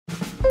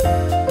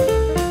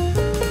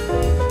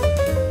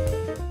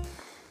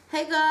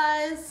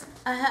guys,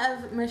 I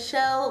have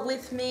Michelle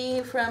with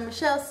me from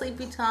Michelle's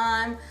Sleepy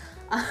Time,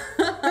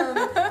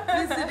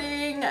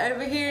 visiting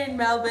over here in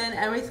Melbourne,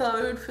 and we thought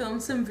we would film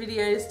some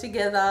videos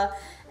together.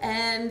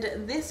 And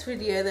this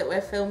video that we're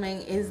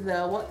filming is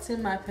the What's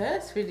in My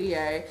Purse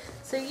video.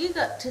 So you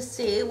got to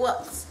see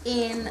what's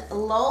in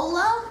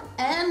Lola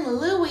and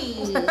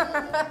Louie.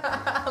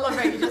 I love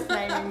how you're just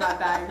naming my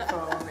bag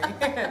for me.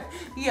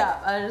 Yeah,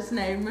 I just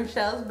named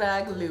Michelle's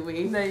bag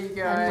Louie. There you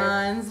go. And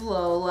mine's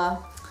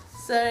Lola.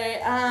 So,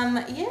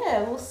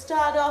 yeah, we'll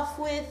start off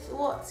with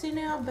what's in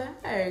our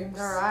bags.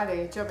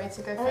 Alrighty, do you want me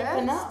to go first?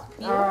 Open up.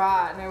 Yeah.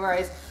 Alright, no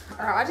worries.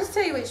 Alright, I'll just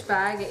tell you which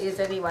bag it is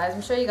anyways.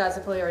 I'm sure you guys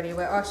are probably already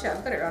aware. Oh shit,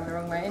 I've got it around the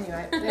wrong way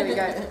anyway. There we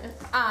go.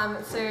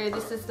 So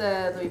this is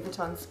the Louis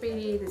Vuitton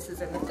Speedy. This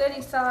is in the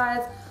 30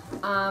 size.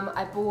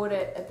 I bought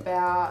it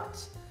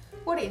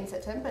in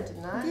September,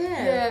 didn't I?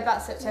 Yeah. Yeah,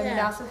 about September Yeah.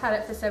 now, so I've had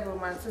it for several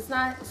months. It's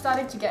nice,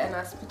 starting to get a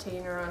nice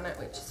patina on it,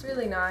 which is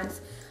really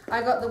nice.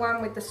 I got the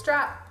one with the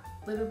strap.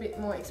 A little bit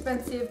more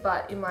expensive,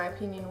 but in my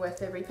opinion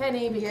worth every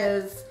penny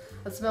because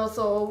it smells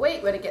all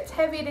week. When it gets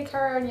heavy to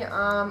carry on your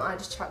arm, I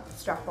just chuck the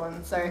strap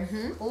on. So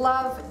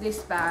love this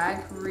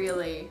bag,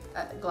 really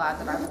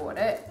glad that I bought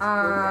it.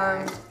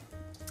 Alright,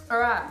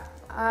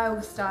 I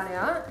will start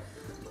out.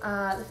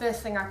 The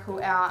first thing I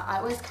pull out, I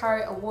always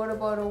carry a water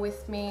bottle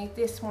with me.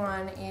 This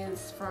one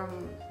is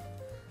from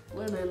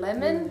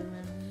Lululemon.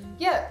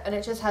 Yeah, and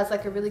it just has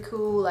like a really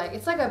cool, like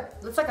it's like a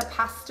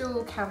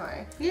pastel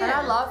camo. Yeah, and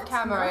I love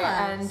camo,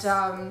 nice. and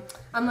I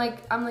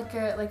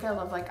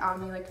love like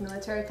army, like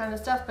military kind of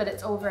stuff, but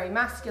it's all very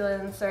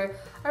masculine. So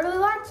I really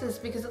liked this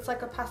because it's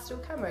like a pastel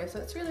camo, so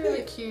it's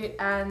really cute.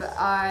 And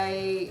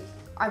I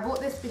bought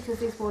this because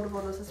these water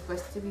bottles are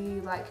supposed to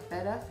be like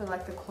better for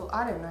like the quality.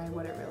 I don't know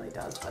what it really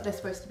does, but they're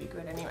supposed to be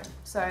good anyway.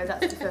 So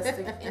that's the first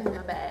thing in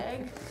my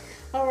bag.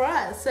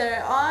 Alright, so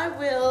I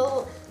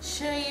will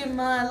show you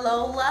my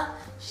Lola.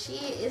 She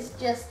is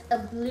just a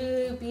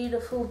blue,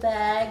 beautiful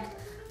bag.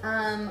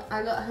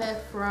 I got her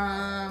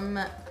from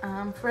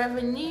Forever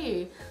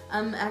New.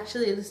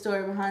 Actually, the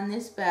story behind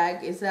this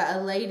bag is that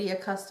a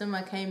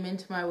customer came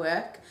into my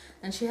work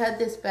and she had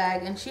this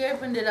bag and she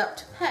opened it up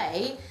to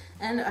pay,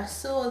 and I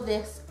saw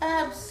this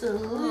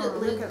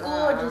absolutely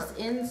gorgeous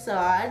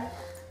inside.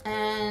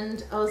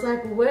 And I was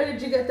like, where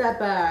did you get that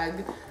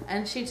bag?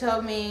 And she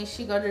told me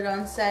she got it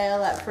on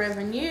sale at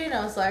Forever New, and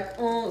I was like,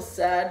 oh,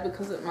 sad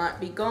because it might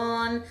be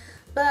gone.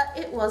 But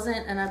it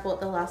wasn't, and I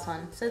bought the last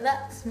one. So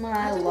that's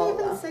my Lola.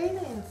 I didn't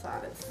even see the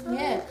inside. It's so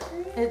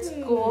pretty. It's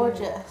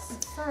gorgeous.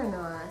 It's so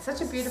nice.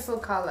 Such a beautiful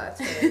colour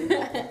too.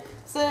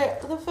 So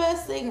the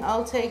first thing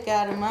I'll take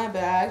out of my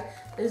bag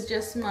is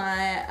just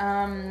my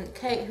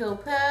Kate Hill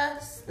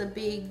purse, the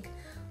big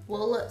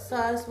wallet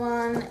size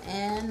one,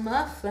 and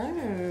my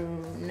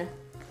phone.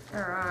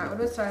 Alright, what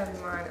do I have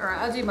in mine? Alright,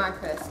 I'll do my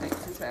purse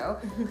next as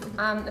well.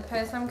 The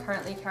purse I'm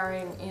currently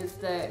carrying is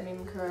the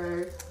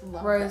Mimco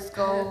Rose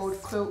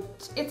Gold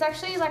Quilt. It's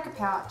actually like a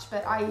pouch,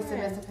 but I use it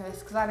as a purse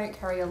because I don't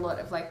carry a lot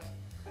of like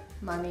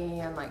money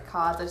and like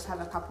cards. I just have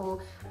a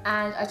couple,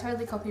 and I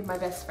totally copied my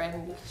best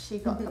friend because she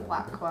got the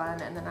black one,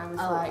 and then I was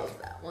like,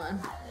 love that one.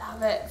 I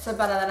love it. So,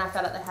 but then I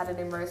found out they had it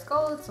in rose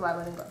gold, so I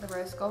went and got the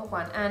rose gold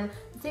one. And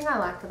the thing I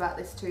like about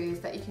this too is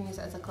that you can use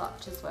it as a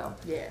clutch as well.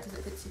 Yeah. Because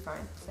it fits your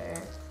phone. So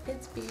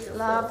it's beautiful.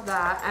 Love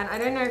that. And I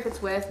don't know if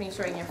it's worth me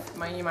showing you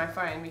my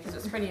phone because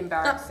it's pretty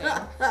embarrassing.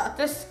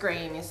 The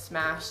screen is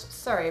smashed.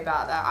 Sorry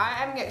about that.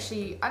 I don't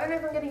know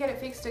if I'm going to get it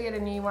fixed or get a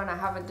new one. I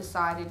haven't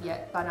decided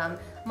yet. But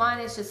mine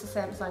is just a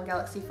Samsung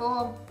Galaxy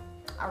 4.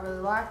 I really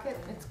like it.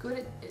 It's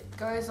good. It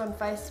goes on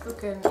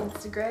Facebook and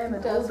Instagram and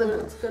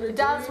it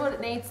does what it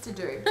needs to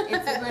do.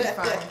 It's a good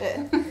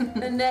phone.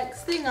 The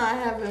next thing I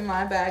have in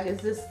my bag is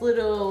this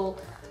little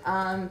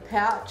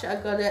pouch. I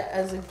got it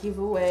as a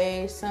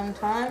giveaway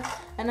sometime,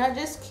 and I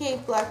just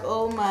keep like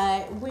all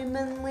my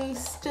womanly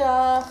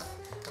stuff.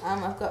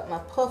 I've got my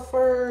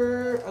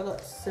puffer, I've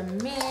got some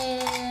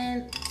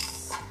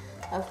mints,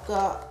 I've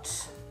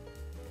got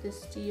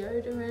this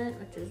deodorant,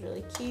 which is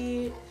really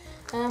cute.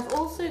 And I've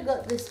also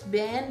got this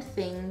band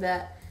thing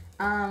that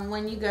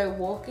when you go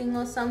walking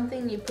or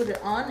something, you put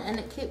it on and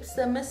it keeps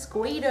the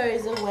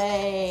mosquitoes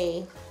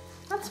away.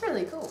 That's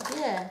really cool.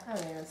 Yeah. I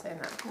haven't even seen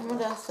that. And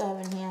what else do I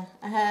have in here?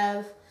 I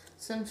have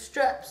some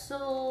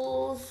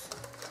strepsils.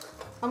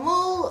 I'm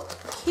all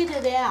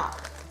kitted out.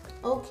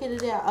 Oh,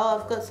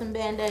 I've got some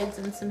band-aids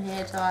and some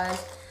hair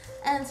ties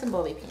and some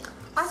bobby pins.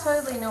 I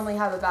totally normally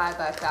have a bag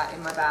like that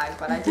in my bag,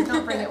 but I did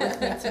not bring it with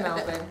me to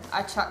Melbourne.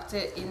 I chucked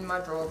it in my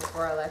drawer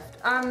before I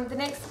left. The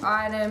next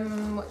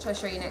item, which I'll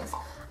show you next,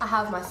 I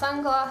have my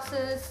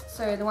sunglasses.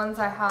 So the ones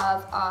I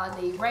have are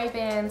the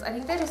Ray-Bans. I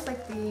think they're just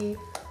like the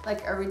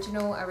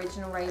original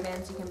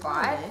Ray-Bans you can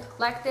buy. Okay.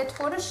 Like they're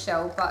tortoise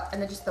shell,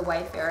 and they're just the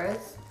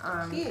Wayfarers.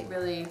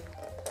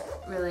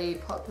 Really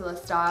popular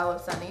style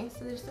of sunnies.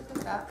 So they just look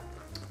like that.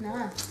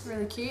 Nice.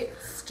 Really cute.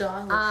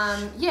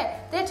 Stylish. Yeah,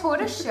 they're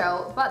tortoise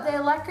shell, but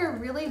they're like a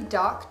really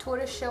dark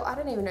tortoise shell. I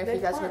don't even know if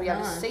you guys are going to be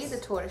able to see the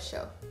tortoise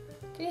shell.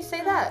 Can you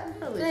see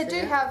that? They do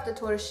have the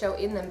tortoise shell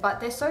in them, but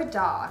they're so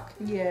dark.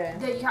 Yeah.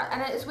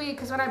 And it's weird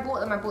because when I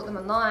bought them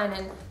online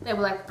and they were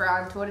like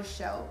brown tortoise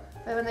shell.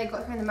 But when they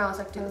got here in the mail, I was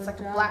like, dude, it's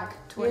like a black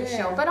tortoise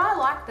shell. But I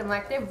like them,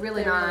 like they're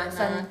really nice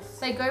and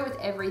they go with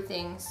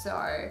everything. So,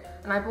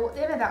 and I bought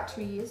them about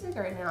 2 years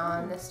ago now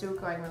and they're still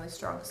going really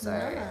strong. So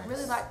I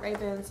really like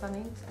Ray-Ban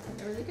sunnies. I think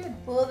they're really good.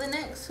 Well, the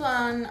next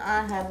one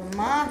I have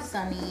my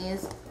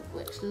sunnies,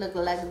 which look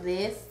like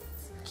this.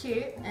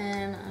 Cute.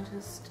 And I'll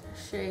just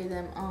show you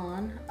them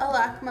on. I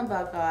like my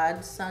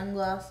bug-eyed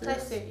sunglasses. They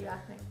suit you, I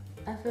think.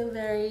 I feel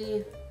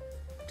very,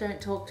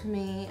 don't talk to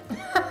me.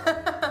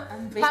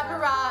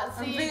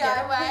 Paparazzi,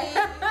 get away.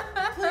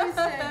 Please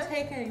don't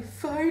take any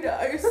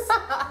photos.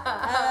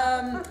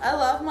 I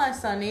love my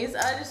sunnies.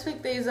 I just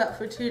picked these up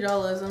for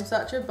 $2. I'm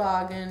such a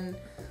bargain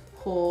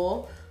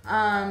whore.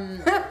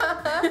 Mel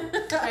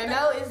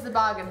is the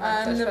bargain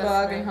hunter. I'm the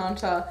bargain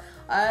hunter.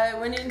 I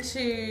went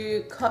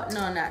into Cotton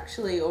On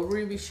actually, or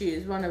Ruby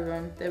Shoes, one of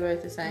them. They're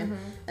both the same.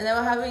 And they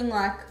were having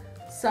like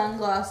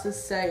sunglasses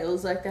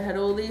sales. Like they had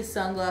all these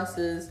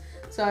sunglasses.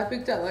 So I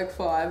picked up like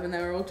 5 and they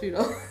were all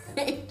 $2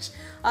 each.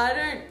 I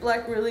don't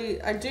like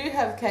really, I do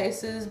have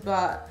cases,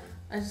 but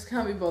I just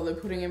can't be bothered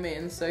putting them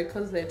in. So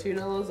because they're $2,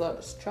 I'll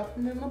just chuck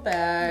them in my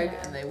bag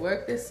and they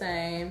work the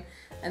same.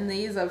 And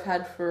these I've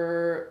had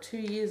for 2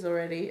 years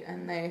already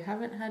and they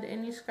haven't had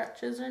any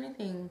scratches or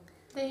anything.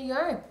 There you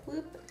go.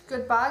 Whoop.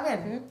 Good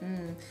bargain.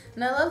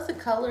 And I love the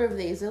colour of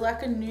these. They're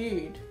like a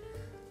nude.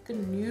 Like a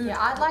nude.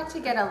 Yeah, I'd like to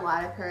get a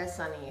lighter pair of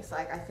sunnies,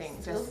 like I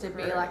think, just to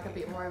be like a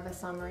bit more of a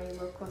summery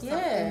look or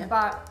something.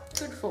 But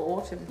good for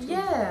autumn too.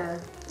 Yeah.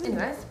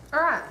 Anyways,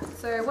 alright,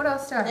 so what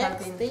else do I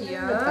have in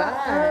here?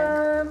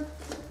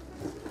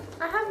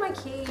 I have my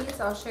keys,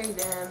 I'll show you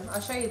them. I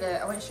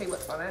won't show you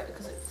what's on it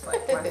because it's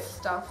like my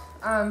stuff.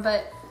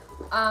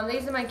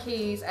 These are my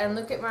keys and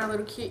look at my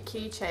little cute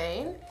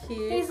keychain.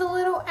 Cute. He's a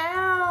little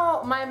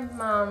owl. My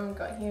mum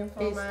got him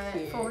for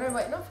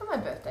not for my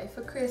birthday,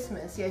 for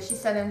Christmas. Yeah, she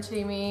sent him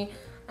to me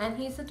and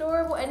he's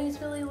adorable and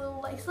he's really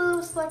little, like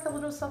a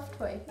little soft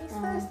toy. He's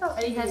so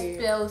soft. And he has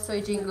bells so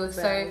he jingles.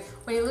 So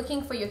when you're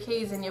looking for your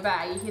keys in your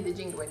bag, you hear the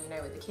jingle and you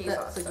know where the keys are.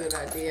 That's a good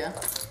idea.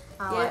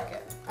 I like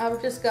it.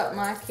 I've just got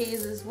my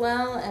keys as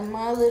well and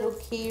my little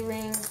key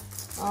ring.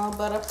 Oh,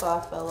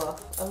 butterfly fell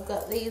off. I've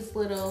got these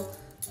little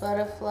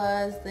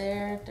butterflies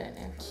there. Don't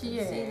know if you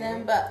can see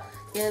them, but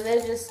yeah,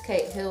 they're just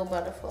Kate Hill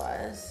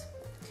butterflies.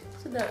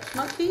 So that's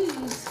my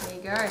keys. There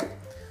you go.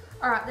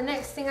 Alright, the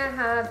next thing I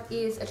have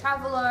is a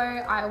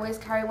Travelo. I always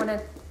carry one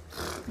of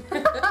the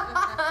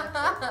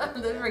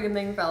friggin'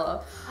 thing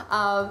fell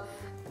off.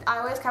 I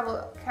always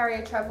carry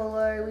a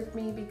Travelo with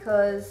me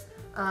because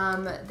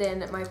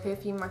then my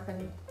perfume I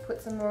can put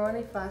some more on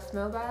if I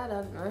smell bad.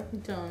 I don't know. You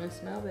don't want to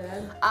smell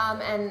bad.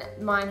 And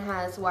mine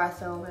has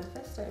YSL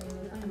Manifesto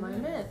in it at the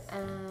moment,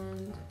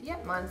 and yeah,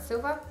 mine's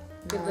silver.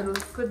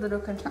 Good little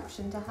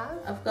contraption to have.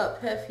 I've got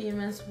perfume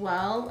as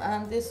well.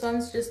 This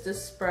one's just a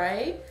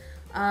spray.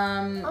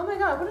 Oh my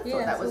god, I would have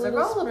thought that was a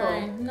rollable.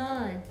 Spray.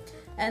 No.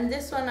 And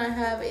this one I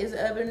have is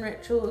Urban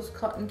Rituals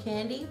Cotton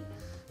Candy.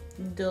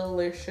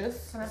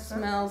 Delicious.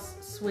 Smells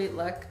sweet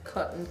like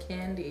cotton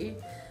candy.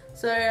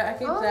 So I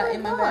keep that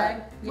in my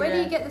bag. Where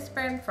do you get this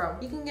brand from?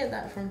 You can get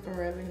that from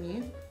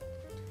Revenue.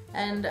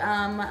 And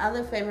my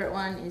other favourite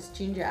one is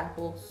Ginger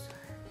Apples.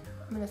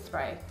 I'm gonna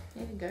spray.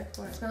 Yeah, go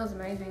for it. It smells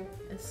amazing.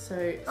 It's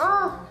so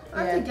I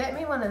have to get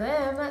me one of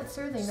them. That's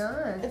really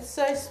nice. It's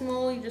so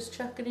small, you just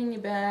chuck it in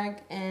your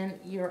bag and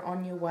you're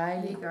on your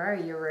way. There you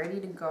go, you're ready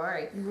to go.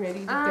 You're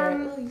ready to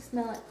go. Oh, you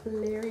smell like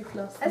Larry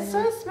Floss. It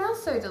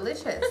smells so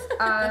delicious.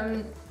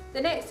 The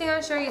next thing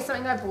I'll show you is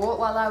something I bought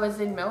while I was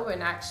in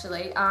Melbourne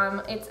actually.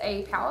 It's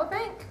a power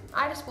bank.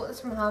 I just bought this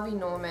from Harvey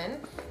Norman.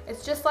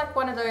 It's just like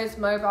one of those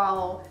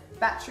mobile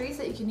batteries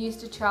that you can use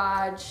to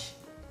charge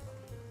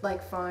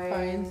like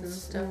phones and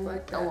stuff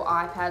like that. Or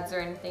iPads or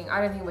anything.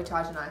 I don't think we're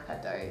charging an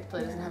iPad though. It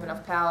probably doesn't have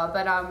enough power.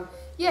 But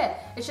yeah,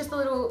 it's just a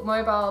little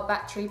mobile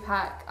battery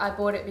pack. I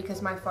bought it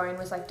because my phone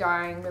was like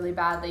dying really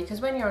badly.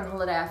 Because when you're on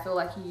holiday, I feel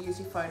like you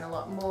use your phone a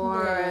lot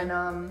more.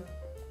 And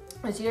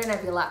because you don't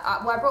have your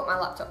laptop. Well, I brought my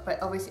laptop,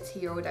 but obviously it's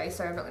here all day,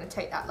 so I'm not going to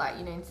take that like,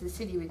 into the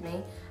city with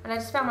me. And I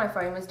just found my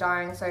phone was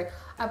dying, so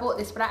I bought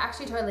this, but I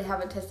actually totally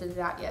haven't tested it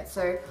out yet.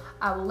 So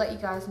I will let you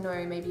guys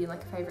know maybe in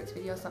like a favourites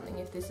video or something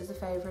if this is a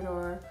favourite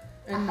or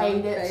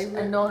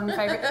a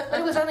non-favourite. But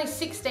it was only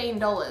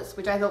 $16,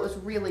 which I thought was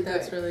really good.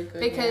 That's really good.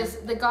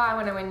 Because the guy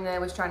when I went in there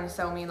was trying to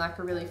sell me like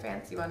a really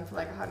fancy one for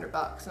like $100,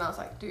 and I was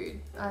like,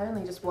 dude, I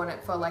only just want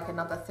it for like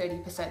another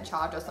 30%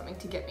 charge or something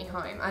to get me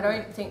home.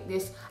 I think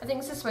this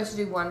is supposed to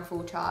do one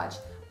full charge,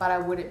 but I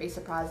wouldn't be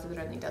surprised if it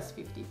only does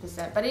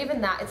 50%. But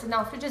even that, it's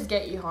enough to just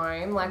get you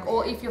home. Like,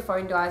 or if your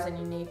phone dies and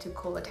you need to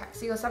call a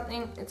taxi or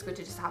something, it's good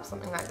to just have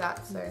something like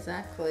that. So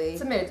exactly.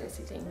 It's an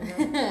emergency thing.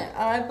 You know?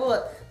 I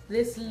bought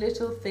this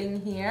little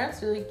thing here.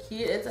 It's really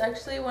cute. It's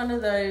actually one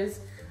of those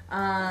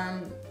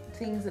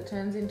things that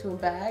turns into a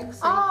bag.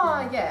 So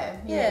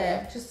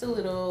yeah, just a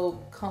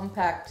little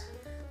compact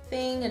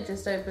thing. It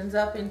just opens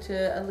up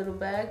into a little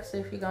bag. So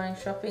if you're going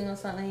shopping or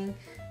something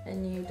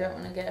and you don't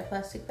want to get a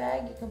plastic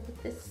bag, you can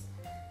put this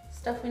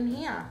stuff in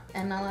here.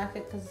 And I like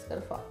it because it's got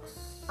a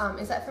fox.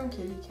 Is that from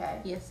Kitty K?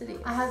 Yes, it is.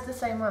 I have the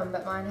same one,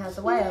 but mine has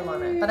a whale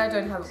on it. But I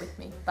don't have it with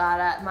me.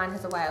 But mine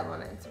has a whale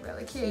on it. It's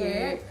really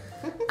cute.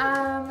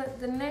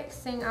 The next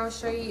thing I'll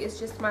show you is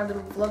just my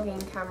little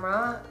vlogging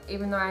camera.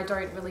 Even though I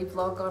don't really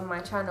vlog on my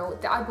channel,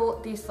 I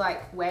bought this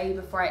like way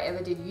before I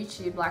ever did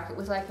YouTube. Like it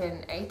was like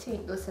an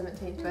 18th or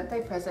 17th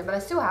birthday present, but I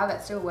still have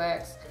it. Still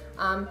works.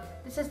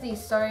 This is the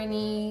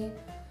Sony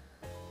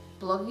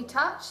Bloggy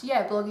Touch.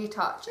 Yeah, Bloggy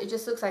Touch. It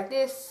just looks like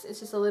this. It's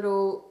just a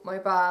little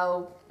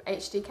mobile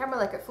HD camera.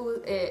 Like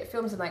it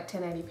films in like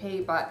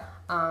 1080p, but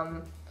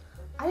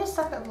I just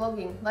suck at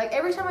vlogging. Like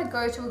every time I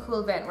go to a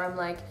cool event where I'm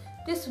like,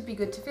 this would be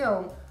good to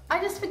film,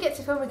 I just forget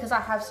to film because I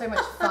have so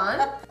much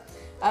fun.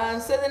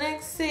 So the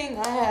next thing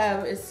I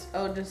have is,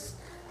 I'll just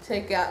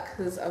take out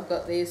because I've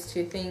got these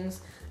two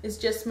things, is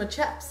just my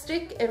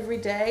chapstick every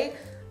day.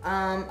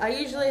 I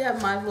usually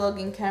have my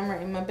vlogging camera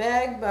in my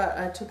bag, but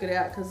I took it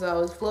out because I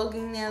was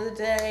vlogging the other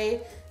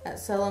day at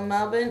Selim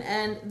Melbourne,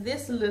 and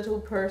this little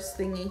purse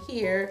thingy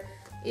here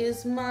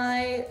is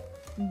my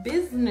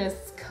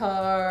business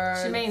card.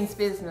 She means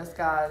business,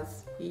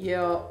 guys.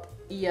 Yup.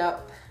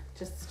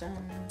 Just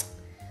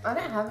I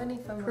don't have any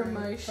for my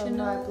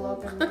promotional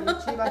blog and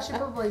YouTube. I should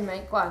probably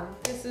make one.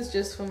 This is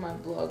just for my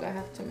blog. I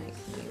have to make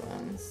new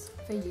ones.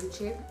 For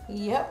YouTube?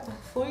 Yep,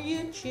 for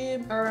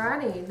YouTube.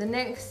 Alrighty, the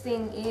next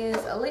thing is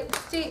a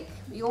lipstick.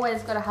 You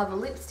always gotta have a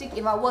lipstick.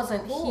 If I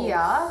wasn't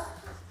here,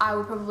 I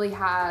would probably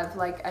have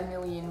like a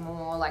million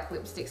more like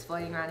lipsticks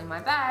floating around in my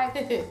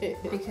bag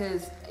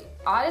because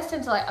I just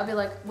tend to like, I'll be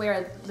like, wear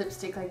a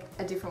lipstick, like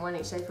a different one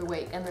each day for a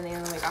week, and then the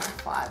end of the week I have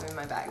 5 in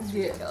my bag. It's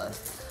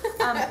ridiculous.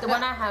 The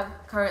one I have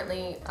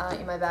currently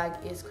in my bag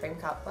is Cream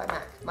Cup by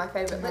MAC. My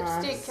favourite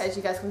lipstick, as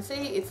you guys can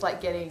see, it's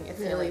like it's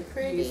really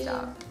pretty. Used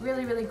up.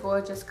 Really, really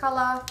gorgeous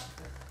colour.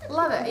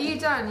 Love it. Are you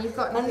done? You've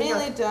got nothing I'm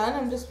nearly else? done.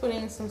 I'm just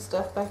putting some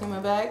stuff back in my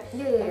bag.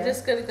 Yeah. I'm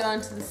just going to go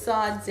into the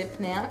side zip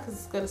now because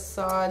it's got a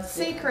side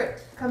zip.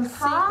 Secret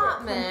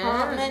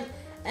compartment.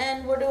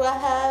 And what do I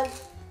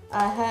have?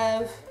 I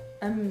have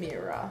a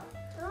mirror.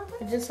 Oh,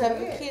 I just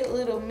have a cute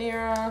little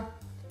mirror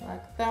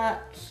like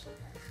that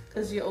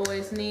because you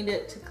always need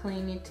it to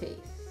clean your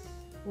teeth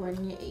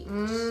when you eat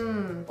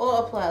or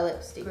apply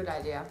lipstick. Good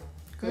idea.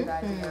 Good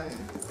idea.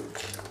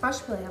 I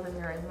should probably have a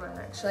mirror in mine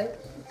actually.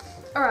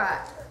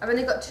 Alright, I've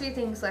only got 2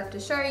 things left to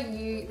show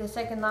you. The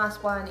second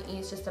last one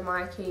is just a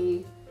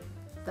Myki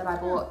that I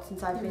bought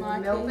since I've been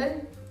in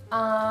Melbourne.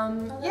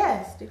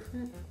 Yeah. It's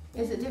different.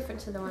 Is it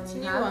different to the one It's you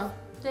a new have? one.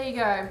 There you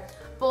go.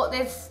 Bought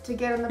this to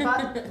get on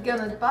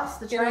the bus,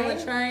 the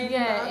train.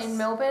 Yeah, bus. in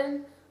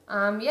Melbourne.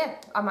 Yeah,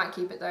 I might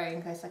keep it though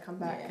in case I come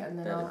back, Yeah, and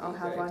then that'd I'll be a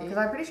have good one idea.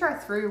 because I'm pretty sure I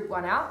threw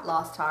one out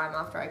last time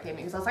after I came in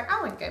because I was like,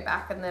 I won't go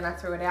back, and then I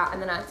threw it out,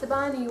 and then I had to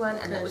buy a new one,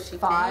 and it was She came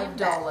back.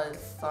 $5.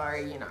 So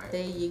you know.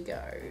 There you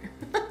go.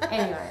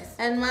 Anyways.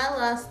 And my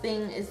last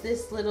thing is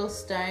this little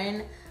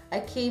stone. I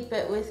keep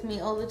it with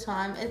me all the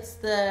time. It's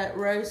the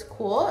rose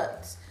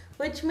quartz,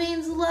 which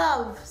means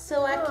love.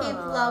 So I keep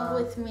love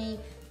with me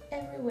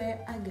everywhere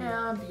I go.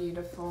 How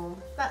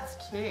beautiful. That's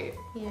cute.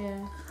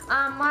 Yeah.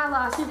 My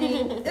last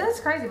thing, that's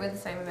crazy, we're the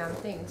same amount of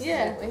things.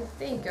 Yeah.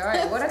 There you go.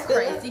 What a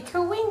crazy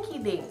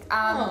coinky dink.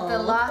 The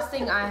last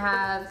thing I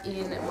have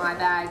in my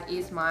bag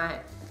is my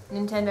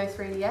Nintendo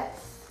 3DS.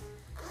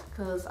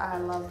 Because I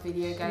love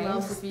video games.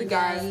 Loves if you the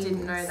guys games.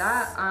 didn't know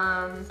that.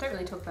 Don't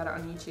really talk about it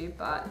on YouTube,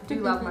 but do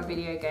love my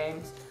video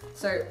games.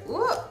 So,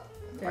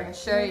 I'm going to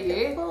show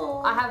you.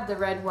 I have the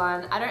red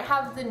one. I don't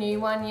have the new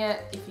one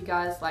yet if you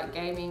guys like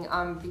gaming,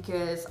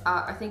 because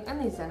I think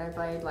only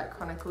Xenoblade like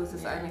Chronicles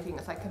is the only thing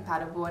that's like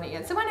compatible on it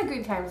yet. So when a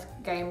good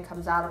game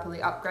comes out, I'll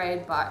probably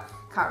upgrade, but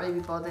can't really be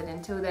bothered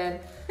until then.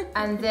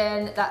 And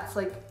then that's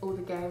like all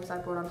the games I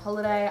bought on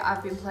holiday.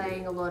 I've been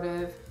playing a lot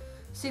of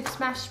Super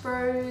Smash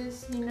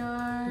Bros, you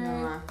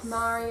know,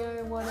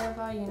 Mario,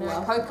 whatever, you know,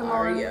 Love Pokemon,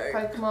 Mario.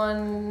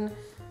 Pokemon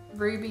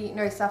Ruby,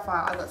 no,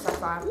 Sapphire, I got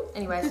Sapphire.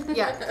 Anyways,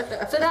 yeah.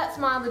 So that's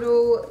my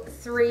little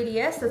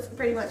 3DS. That's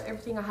pretty much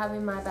everything I have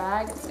in my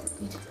bag.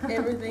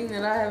 Everything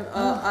that I have,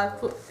 I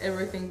put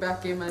everything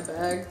back in my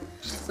bag,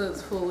 so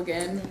it's full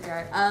again.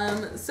 There you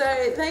go. So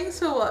thanks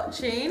for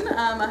watching.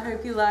 I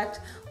hope you liked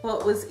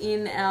what was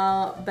in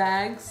our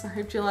bags. I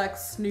hope you like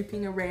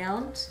snooping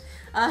around.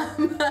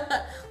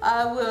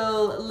 I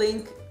will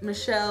link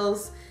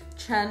Michelle's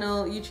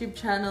channel, YouTube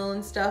channel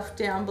and stuff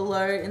down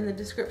below in the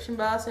description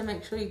bar, so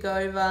make sure you go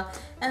over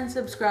and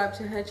subscribe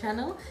to her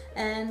channel,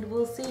 and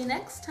we'll see you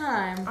next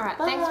time. Alright,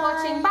 thanks for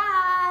watching.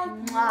 Bye!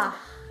 Mwah.